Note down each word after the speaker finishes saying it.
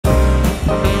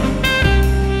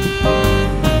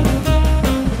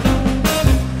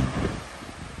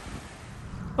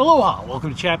Aloha,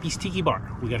 welcome to Chappy's Tiki Bar.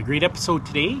 We got a great episode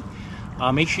today.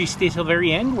 Make sure you stay till the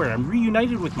very end where I'm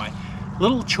reunited with my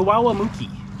little Chihuahua Mookie.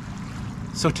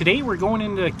 So today we're going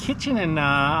into the kitchen and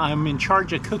I'm in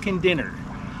charge of cooking dinner.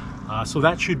 So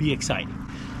that should be exciting.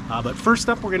 But first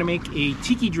up, we're gonna make a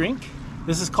tiki drink.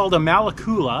 This is called a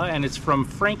Malekula and it's from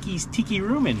Frankie's Tiki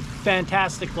Room in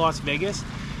fantastic Las Vegas.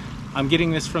 I'm getting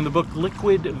this from the book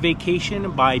Liquid Vacation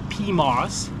by P.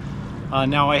 Moss.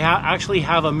 Now I actually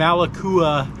have a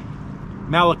Malekula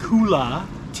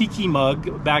tiki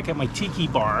mug back at my tiki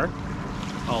bar.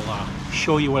 I'll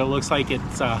show you what it looks like.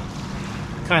 It's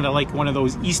kind of like one of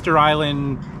those Easter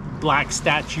Island black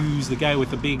statues, the guy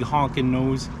with the big honking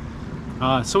nose.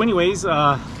 So anyways,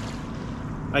 I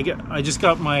just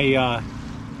got my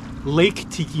lake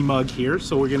tiki mug here,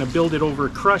 so we're gonna build it over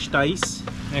crushed ice,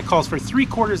 and it calls for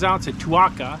 3/4 ounce of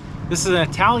tuaca. This is an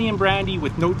Italian brandy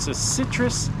with notes of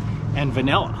citrus and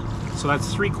vanilla. So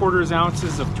that's 3/4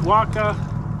 ounces of tuaca,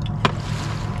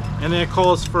 and then it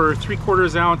calls for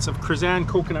 3/4 ounce of Cruzan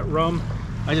coconut rum.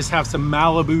 I just have some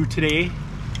Malibu today.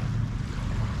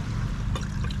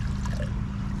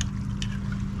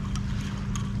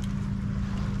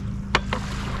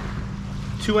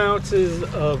 Two ounces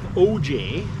of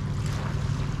OJ.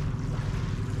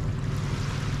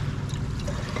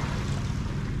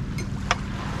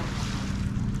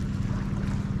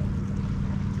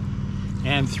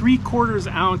 And 3/4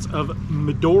 ounce of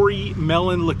Midori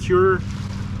melon liqueur.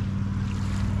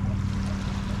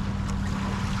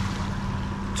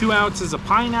 2 ounces of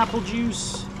pineapple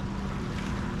juice.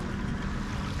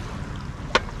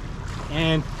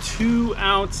 And 2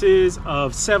 ounces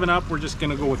of 7-Up. We're just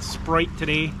gonna go with Sprite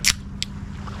today.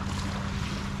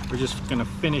 We're just gonna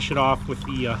finish it off with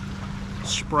the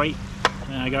Sprite.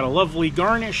 And I got a lovely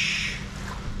garnish.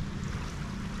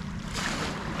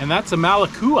 And that's a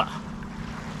Malekula.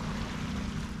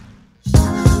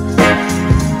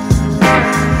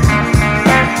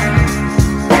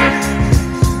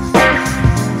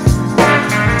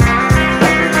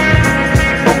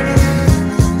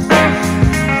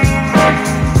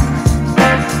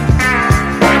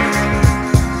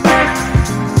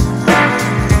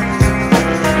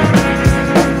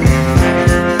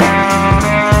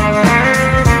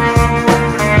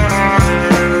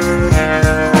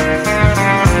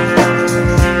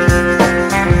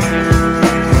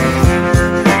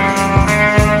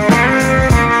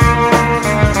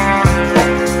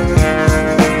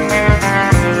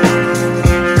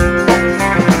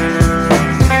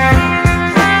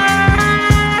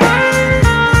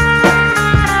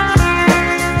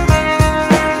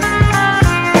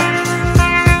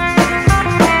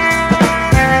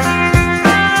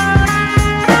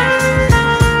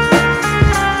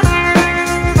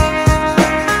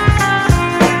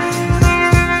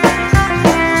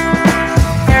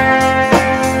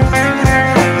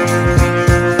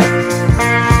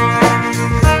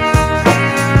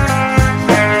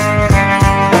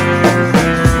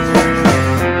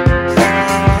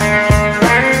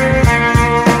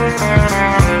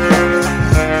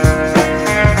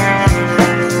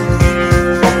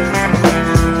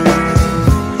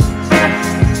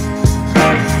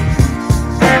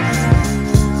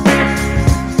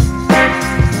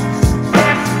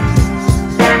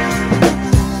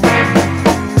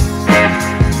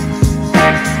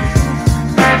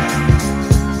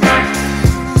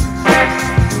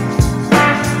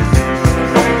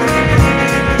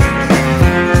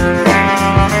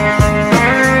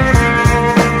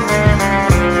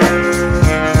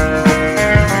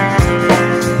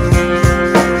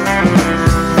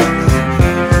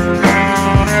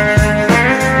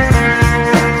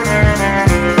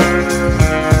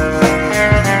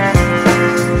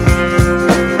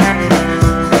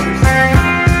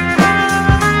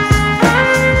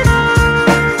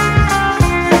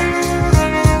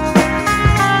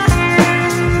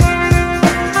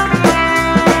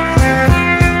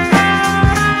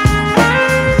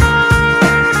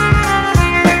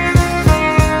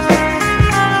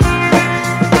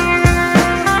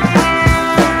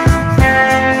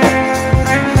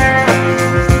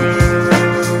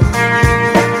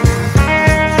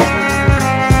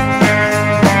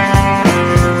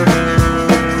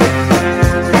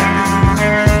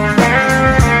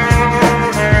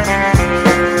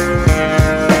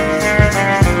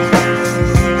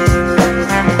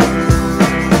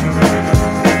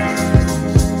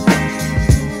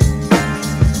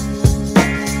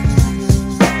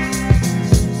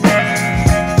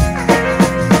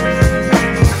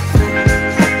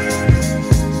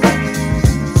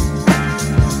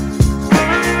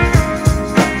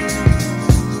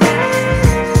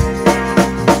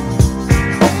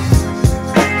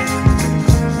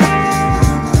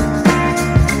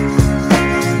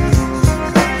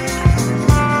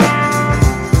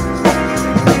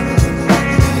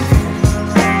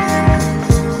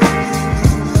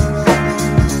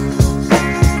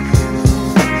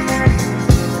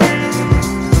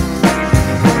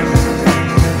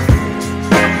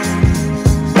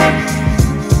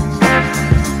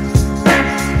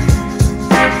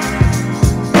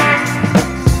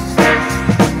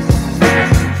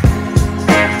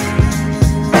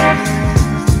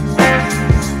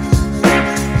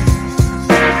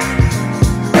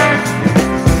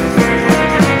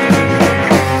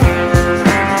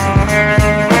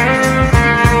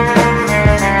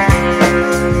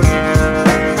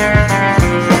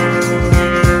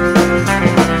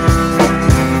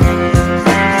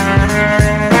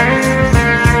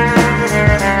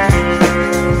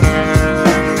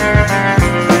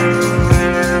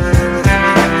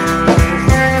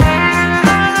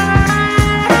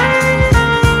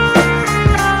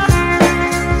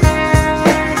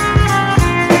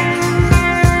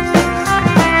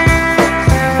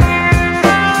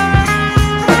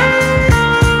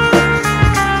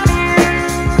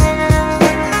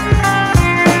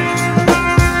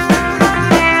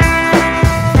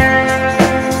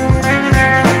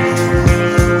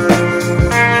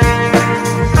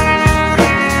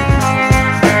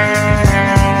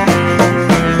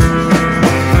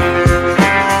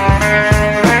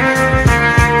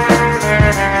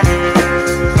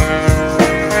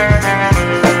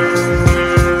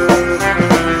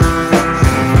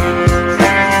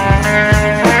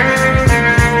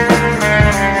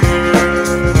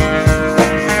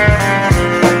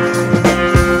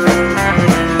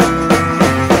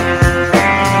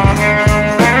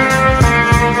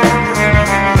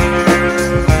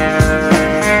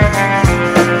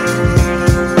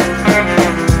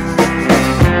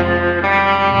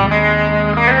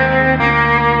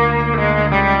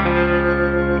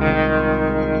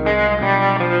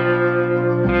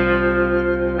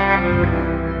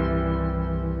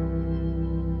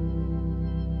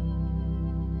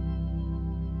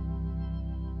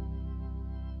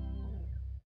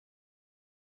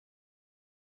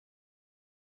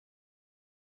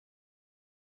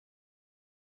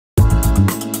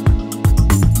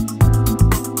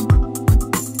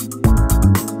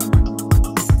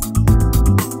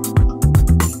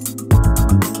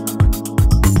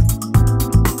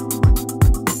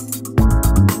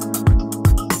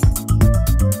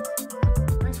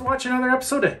 watch another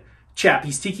episode of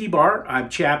Chappy's Tiki Bar. I'm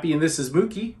Chappy and this is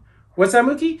Mookie. What's that,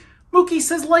 Mookie? Mookie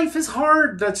says life is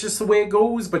hard. That's just the way it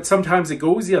goes, but sometimes it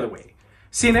goes the other way.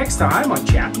 See you next time on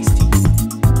Chappy's Tiki.